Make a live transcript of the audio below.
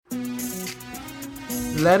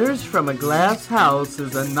Letters from a Glass House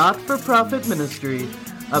is a not-for-profit ministry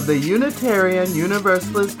of the Unitarian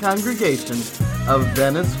Universalist Congregation of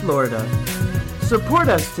Venice, Florida. Support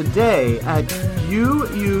us today at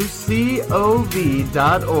UUCOV.org.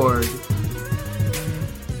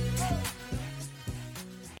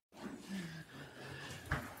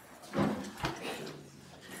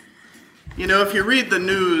 You know, if you read the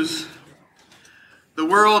news, the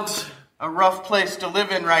world's a rough place to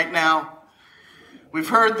live in right now. We've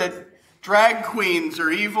heard that drag queens are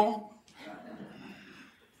evil.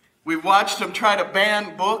 We've watched them try to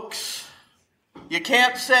ban books. You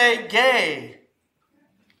can't say gay.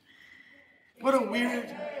 What a weird...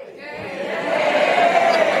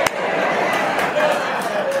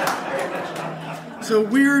 It's a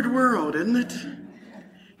weird world, isn't it?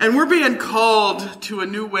 And we're being called to a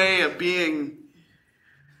new way of being,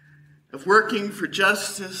 of working for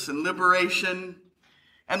justice and liberation,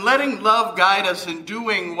 and letting love guide us in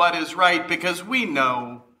doing what is right, because we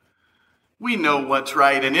know what's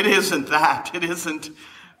right, and it isn't that. It isn't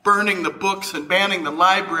burning the books and banning the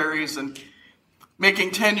libraries and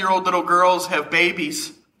making 10-year-old little girls have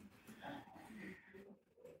babies.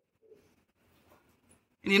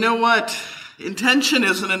 And you know what? Intention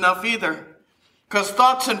isn't enough either, because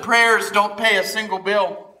thoughts and prayers don't pay a single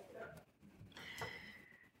bill.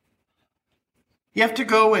 You have to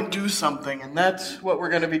go and do something, and that's what we're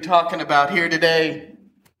going to be talking about here today.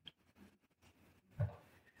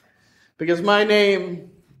 Because my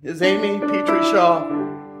name is Amy Petrie Shaw,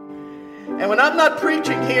 and when I'm not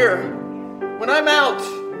preaching here, when I'm out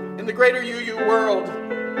in the greater UU world,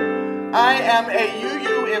 I am a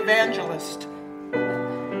UU evangelist,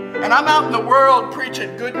 and I'm out in the world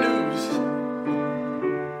preaching good news.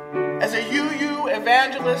 As a UU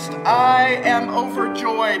evangelist, I am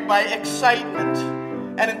overjoyed by excitement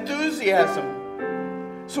and enthusiasm.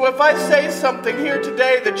 So if I say something here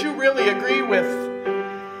today that you really agree with,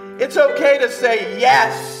 it's okay to say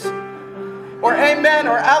yes, or amen,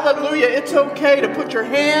 or hallelujah. It's okay to put your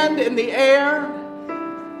hand in the air.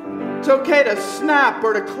 It's okay to snap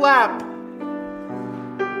or to clap.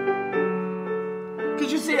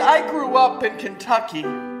 Because you see, I grew up in Kentucky.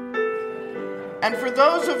 And for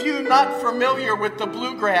those of you not familiar with the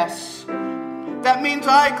bluegrass, that means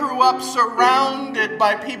I grew up surrounded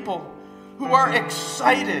by people who are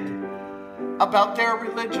excited about their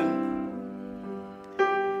religion.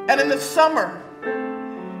 And in the summer,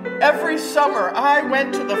 every summer, I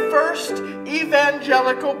went to the first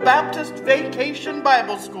Evangelical Baptist Vacation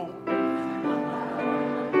Bible School.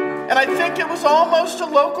 And I think it was almost a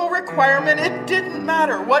local requirement. It didn't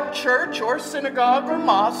matter what church or synagogue or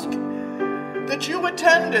mosque that you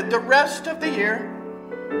attended the rest of the year,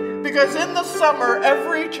 because in the summer,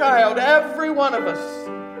 every child, every one of us,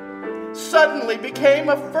 suddenly became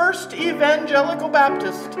a first Evangelical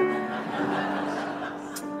Baptist,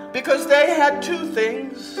 because they had two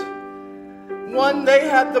things. One, they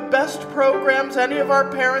had the best programs any of our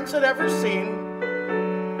parents had ever seen,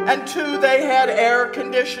 and two, they had air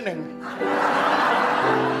conditioning.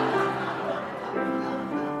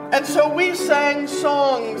 And so we sang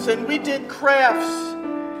songs and we did crafts.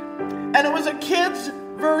 And it was a kid's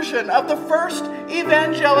version of the first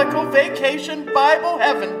Evangelical Vacation Bible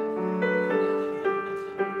Heaven.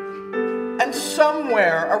 And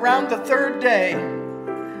somewhere around the third day,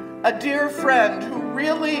 a dear friend who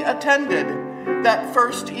really attended that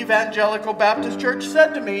first Evangelical Baptist church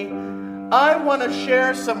said to me, "I want to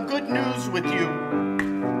share some good news with you."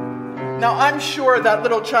 Now, I'm sure that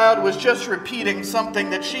little child was just repeating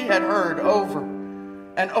something that she had heard over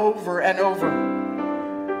and over and over.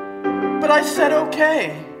 But I said,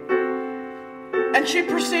 okay. And she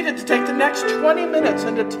proceeded to take the next 20 minutes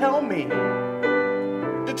and to tell me,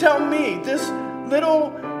 this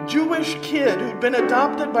little Jewish kid who'd been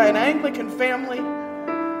adopted by an Anglican family,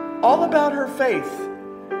 all about her faith,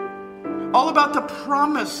 all about the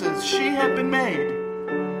promises she had been made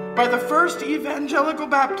by the first Evangelical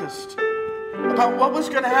Baptist, about what was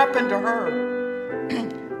going to happen to her.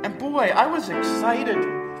 And boy, I was excited.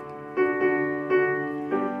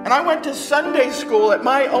 And I went to Sunday school at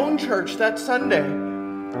my own church that Sunday.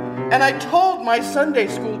 And I told my Sunday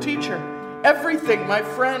school teacher everything my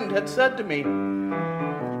friend had said to me.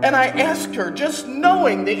 And I asked her, just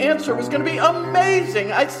knowing the answer was going to be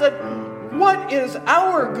amazing, I said, what is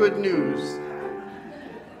our good news?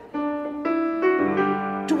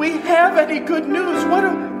 Do we have any good news? What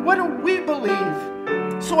do we believe?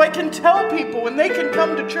 So I can tell people and they can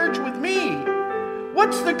come to church with me.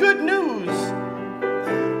 What's the good news?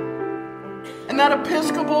 And that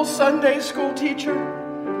Episcopal Sunday school teacher,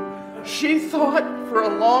 she thought for a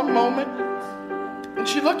long moment, and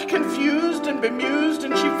she looked confused and bemused,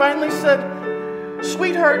 and she finally said,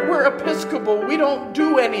 "Sweetheart, we're Episcopal. We don't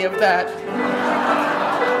do any of that.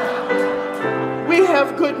 We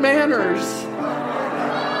have good manners."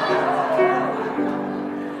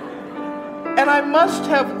 And I must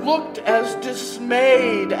have looked as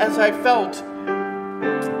dismayed as I felt,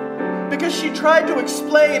 because she tried to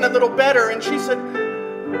explain a little better, and she said,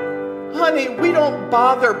 "Honey, we don't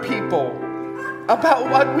bother people about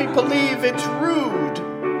what we believe. It's rude."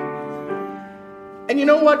 And you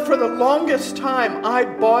know what? For the longest time, I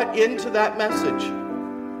bought into that message.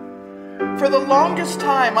 For the longest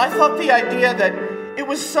time, I thought the idea that it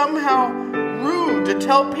was somehow rude to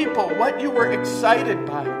tell people what you were excited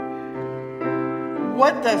by,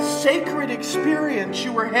 what the sacred experience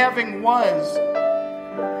you were having was.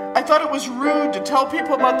 I thought it was rude to tell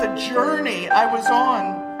people about the journey I was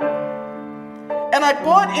on. And I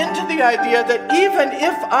bought into the idea that even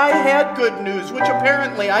if I had good news, which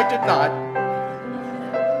apparently I did not,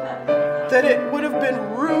 that it would have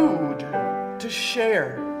been rude to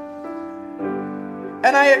share.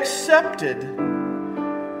 And I accepted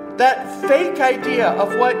that fake idea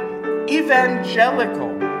of what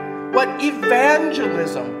evangelism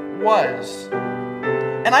was.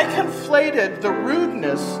 And I conflated the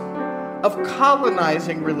rudeness of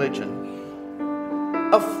colonizing religion,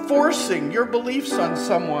 of forcing your beliefs on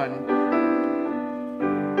someone,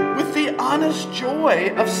 with the honest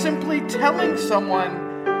joy of simply telling someone,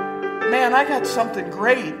 "Man, I got something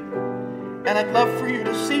great, and I'd love for you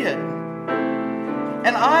to see it."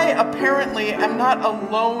 And I apparently am not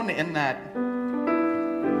alone in that.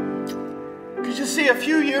 Because you see, a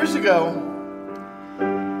few years ago,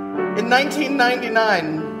 in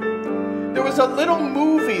 1999, there was a little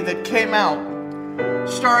movie that came out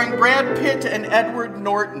starring Brad Pitt and Edward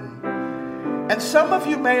Norton. And some of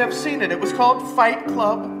you may have seen it. It was called Fight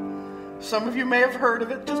Club. Some of you may have heard of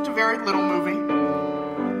it, just a very little movie.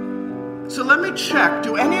 So let me check.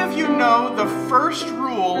 Do any of you know the first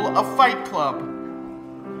rule of Fight Club?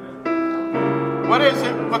 What is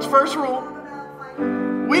it? What's first rule?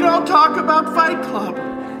 We don't talk about Fight Club.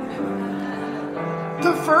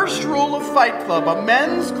 The first rule of Fight Club, a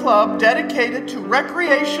men's club dedicated to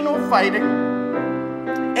recreational fighting,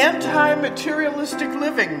 anti-materialistic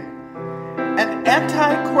living, and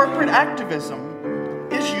anti-corporate activism,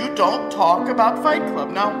 is you don't talk about Fight Club.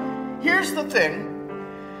 Now, here's the thing.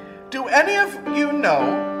 Do any of you know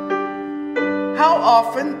how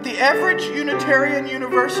often the average Unitarian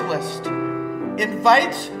Universalist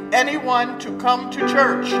invites anyone to come to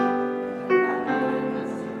church?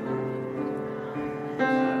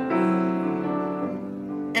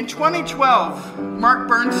 In 2012, Mark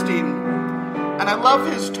Bernstein, and I love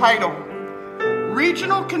his title,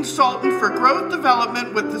 Regional Consultant for Growth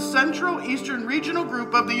Development with the Central Eastern Regional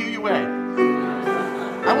Group of the UUA.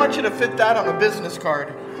 I want you to fit that on a business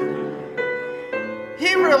card.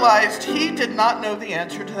 He realized he did not know the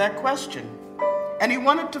answer to that question, and he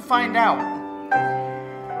wanted to find out.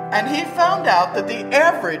 And he found out that the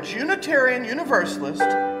average Unitarian Universalist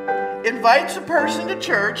invites a person to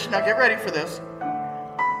church, now get ready for this,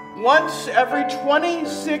 once every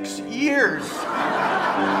 26 years.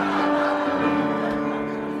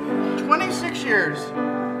 26 years.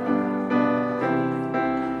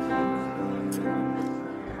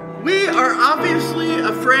 We are obviously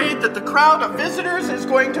afraid that the crowd of visitors is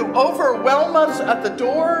going to overwhelm us at the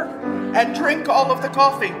door and drink all of the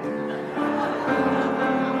coffee.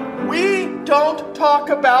 We don't talk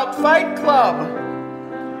about Fight Club.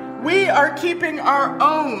 We are keeping our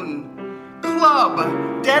own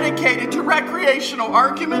club dedicated to recreational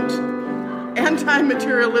argument,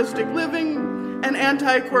 anti-materialistic living, and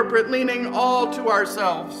anti-corporate leaning, all to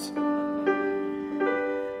ourselves.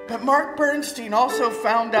 But Mark Bernstein also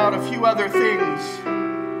found out a few other things.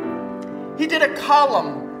 He did a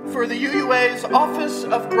column for the UUA's Office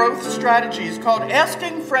of Growth Strategies called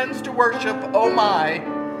Asking Friends to Worship, Oh My.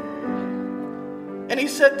 And he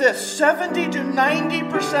said this: 70 to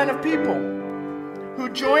 90% of people who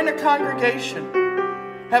join a congregation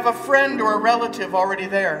have a friend or a relative already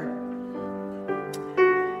there.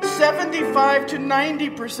 75 to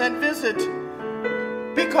 90% visit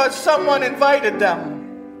because someone invited them.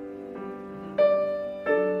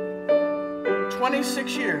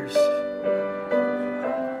 26 years.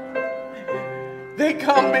 They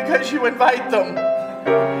come because you invite them.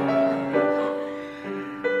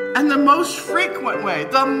 And the most frequent way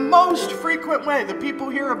that people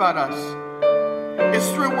hear about us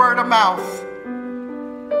is through word of mouth.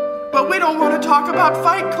 But we don't want to talk about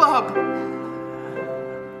Fight Club.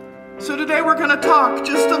 So today we're going to talk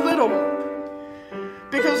just a little.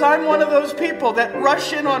 Because I'm one of those people that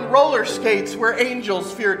rush in on roller skates where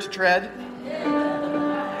angels fear to tread.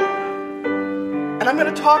 And I'm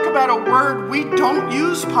going to talk about a word we don't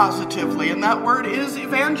use positively, and that word is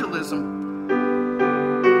evangelism.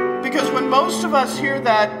 Because when most of us hear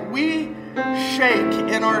that, we shake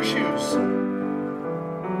in our shoes.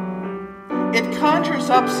 It conjures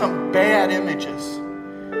up some bad images.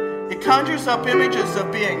 It conjures up images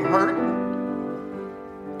of being hurt,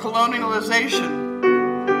 colonialization,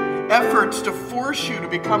 efforts to force you to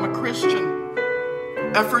become a Christian,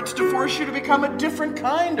 efforts to force you to become a different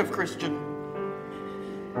kind of Christian.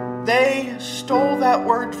 They stole that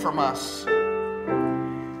word from us.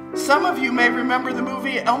 Some of you may remember the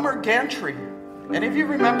movie Elmer Gantry. Any of you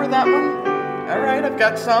remember that one? All right, I've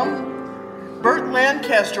got some. Burt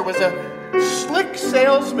Lancaster was a slick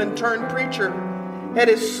salesman turned preacher. Had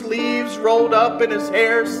his sleeves rolled up and his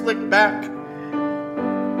hair slicked back.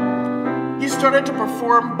 He started to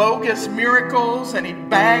perform bogus miracles and he'd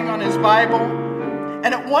bang on his Bible.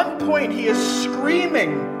 And at one point he is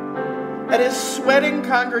screaming at his sweating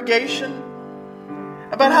congregation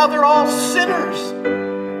about how they're all sinners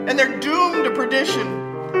and they're doomed to perdition.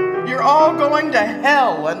 You're all going to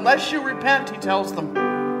hell unless you repent, he tells them.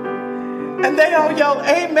 And they all yell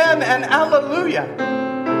amen and hallelujah,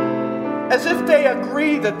 as if they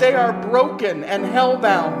agree that they are broken and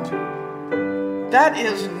hellbound. That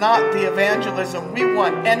is not the evangelism we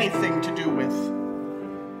want anything to do with.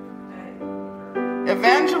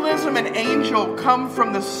 Evangelism and angel come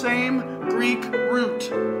from the same Greek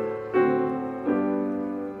root.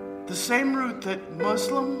 The same root that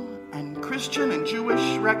Muslim and Christian and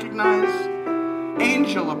Jewish recognize.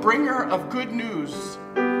 Angel, a bringer of good news.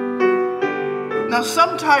 Now,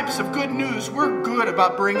 some types of good news we're good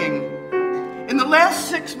about bringing. In the last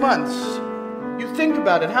 6 months, you think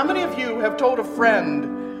about it, how many of you have told a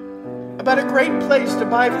friend about a great place to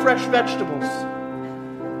buy fresh vegetables?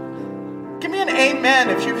 Give me an amen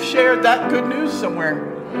if you've shared that good news somewhere.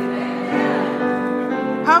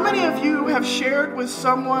 How many of you have shared with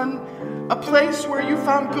someone a place where you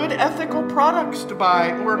found good ethical products to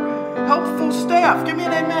buy or helpful staff? Give me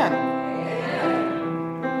an amen.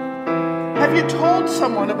 Have you told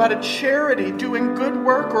someone about a charity doing good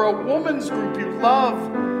work or a woman's group you love?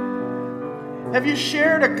 Have you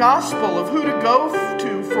shared a gospel of who to go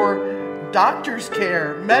to for doctor's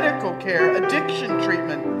care, medical care, addiction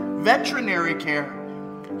treatment, veterinary care?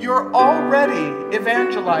 You're already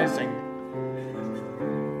evangelizing.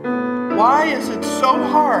 Why is it so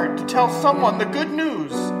hard to tell someone the good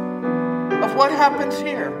news of what happens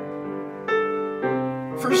here?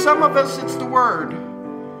 For some of us, it's the word.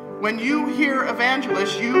 When you hear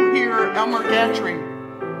evangelist, you hear Elmer Gantry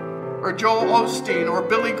or Joel Osteen or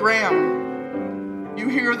Billy Graham. You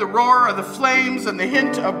hear the roar of the flames and the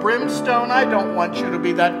hint of brimstone. I don't want you to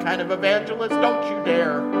be that kind of evangelist. Don't you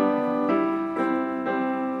dare.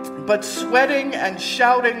 But sweating and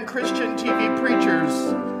shouting Christian TV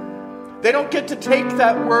preachers, they don't get to take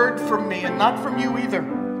that word from me and not from you either.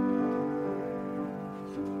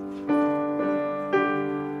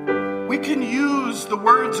 We can use the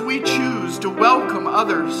words we choose to welcome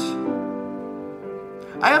others.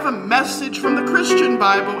 I have a message from the Christian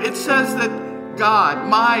Bible. It says that God,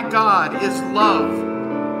 my God, is love.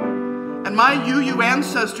 And my UU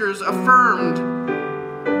ancestors affirmed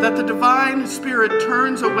that the divine spirit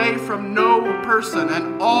turns away from no person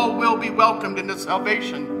and all will be welcomed into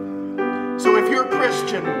salvation. So if you're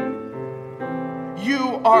Christian,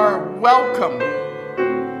 you are welcome.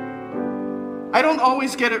 I don't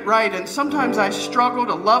always get it right, and sometimes I struggle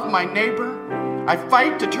to love my neighbor. I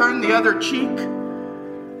fight to turn the other cheek.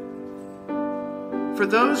 For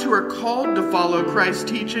those who are called to follow Christ's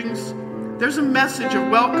teachings, there's a message of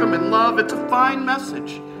welcome and love. It's a fine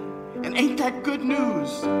message. And ain't that good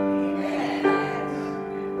news?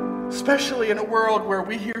 Especially in a world where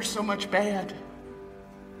we hear so much bad.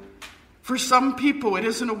 For some people, it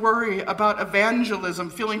isn't a worry about evangelism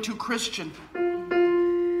feeling too Christian.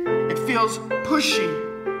 It feels pushy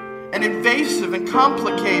and invasive and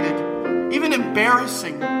complicated, even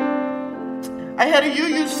embarrassing. I had a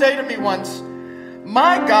UU say to me once,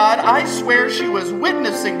 "My God, I swear she was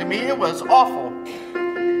witnessing to me. It was awful."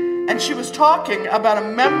 And she was talking about a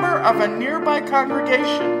member of a nearby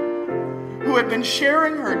congregation who had been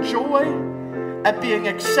sharing her joy at being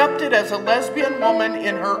accepted as a lesbian woman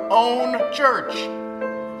in her own church.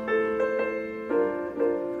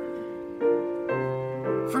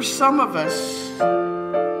 For some of us,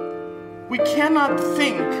 we cannot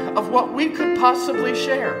think of what we could possibly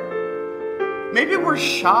share. Maybe we're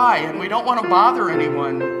shy and we don't want to bother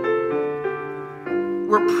anyone.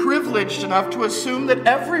 We're privileged enough to assume that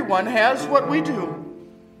everyone has what we do.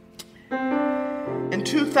 In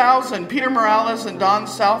 2000, Peter Morales and Don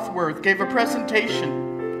Southworth gave a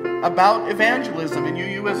presentation about evangelism and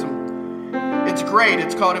UUism. It's great.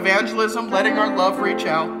 It's called Evangelism, Letting Our Love Reach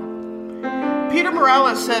Out. Peter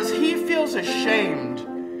Morales says he feels ashamed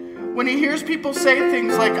when he hears people say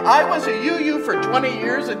things like, I was a UU for 20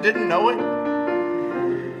 years and didn't know it.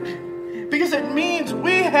 Because it means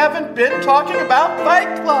we haven't been talking about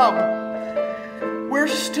Fight Club. We're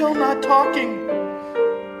still not talking.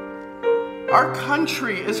 Our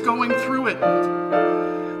country is going through it.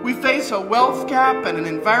 We face a wealth gap and an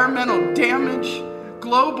environmental damage,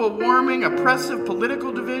 global warming, oppressive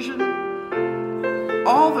political division,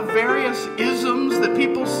 all the various isms that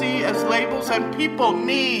people see as labels, and people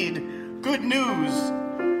need good news.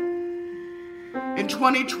 In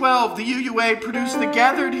 2012, the UUA produced the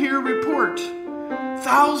Gathered Here report.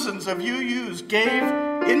 Thousands of UUs gave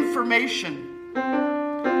information.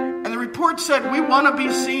 And the report said, we want to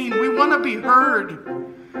be seen, we want to be heard.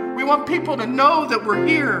 We want people to know that we're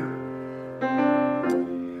here.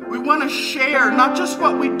 We want to share not just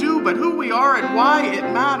what we do, but who we are and why it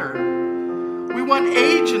matters. We want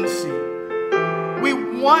agency. We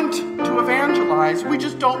want to evangelize. We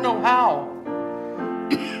just don't know how.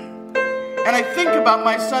 And I think about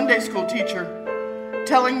my Sunday school teacher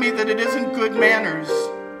telling me that it isn't good manners.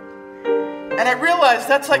 And I realize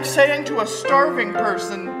that's like saying to a starving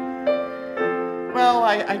person, well,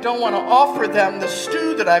 I don't want to offer them the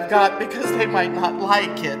stew that I've got because they might not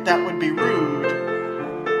like it. That would be rude.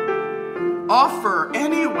 Offer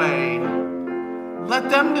anyway. Let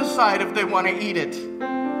them decide if they want to eat it.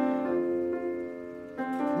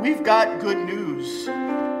 We've got good news.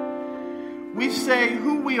 We say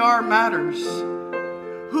who we are matters.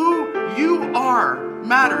 Who you are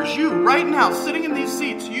matters. You, right now, sitting in these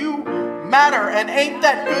seats, you matter, and ain't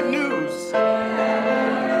that good news?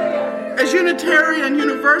 As Unitarian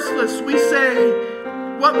Universalists, we say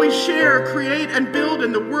what we share, create, and build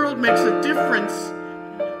in the world makes a difference.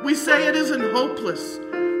 We say it isn't hopeless,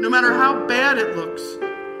 no matter how bad it looks.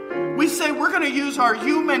 We say we're going to use our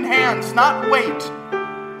human hands, not wait.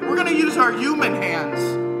 We're going to use our human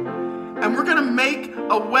hands. And we're going to make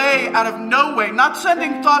a way out of no way, not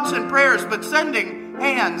sending thoughts and prayers, but sending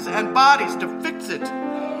hands and bodies to fix it.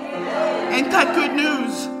 Ain't that good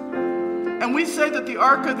news? And we say that the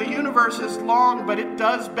arc of the universe is long, but it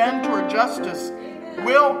does bend toward justice.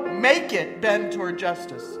 We'll make it bend toward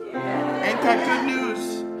justice. Ain't that good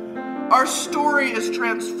news? Our story is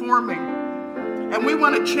transforming, and we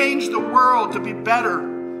want to change the world to be better.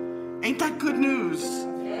 Ain't that good news?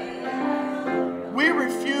 We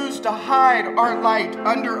refuse to hide our light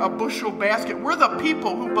under a bushel basket. We're the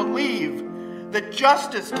people who believe that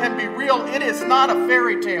justice can be real. It is not a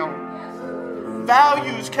fairy tale.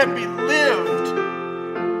 Values can be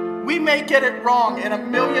lived. We may get it wrong in a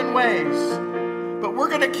million ways, but we're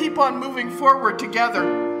going to keep on moving forward together.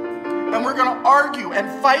 And we're going to argue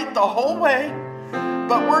and fight the whole way,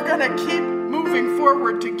 but we're going to keep moving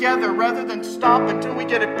forward together rather than stop until we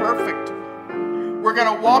get it perfect. We're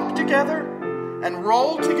going to walk together and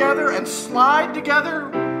roll together and slide together.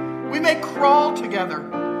 We may crawl together.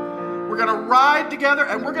 We're going to ride together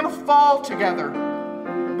and we're going to fall together.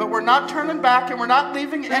 But we're not turning back and we're not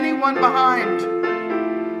leaving anyone behind.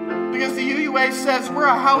 Because the UUA says we're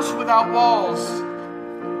a house without walls,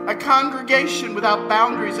 a congregation without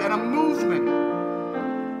boundaries, and a movement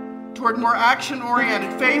toward more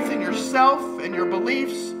action-oriented faith in yourself and your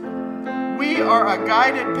beliefs. We are a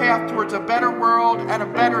guided path towards a better world and a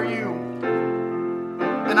better you.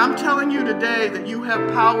 And I'm telling you today that you have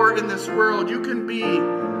power in this world. You can be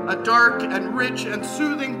a dark and rich and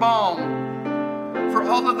soothing balm for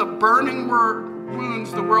all of the burning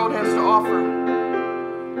wounds the world has to offer.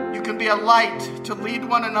 You can be a light to lead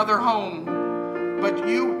one another home, but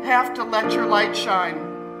you have to let your light shine.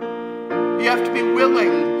 You have to be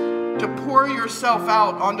willing to pour yourself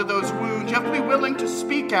out onto those wounds. You have to be willing to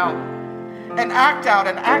speak out and act up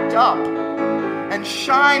and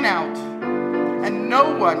shine out. And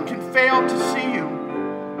no one can fail to see you.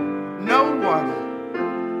 No one.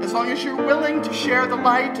 As long as you're willing to share the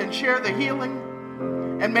light and share the healing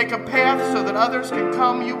and make a path so that others can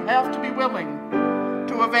come, you have to be willing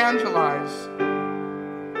to evangelize.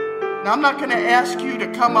 Now, I'm not going to ask you to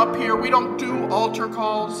come up here. We don't do altar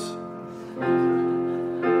calls.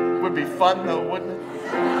 Would be fun, though, wouldn't it?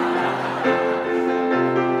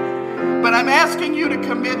 But I'm asking you to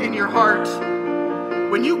commit in your heart.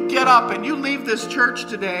 When you get up and you leave this church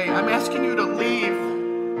today, I'm asking you to leave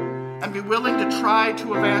and be willing to try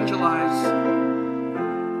to evangelize.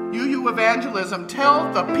 UU evangelism.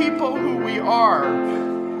 Tell the people who we are,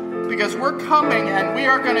 because we're coming and we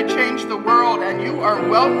are going to change the world, and you are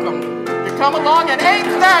welcome to come along, and ain't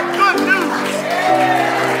that good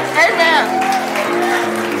news?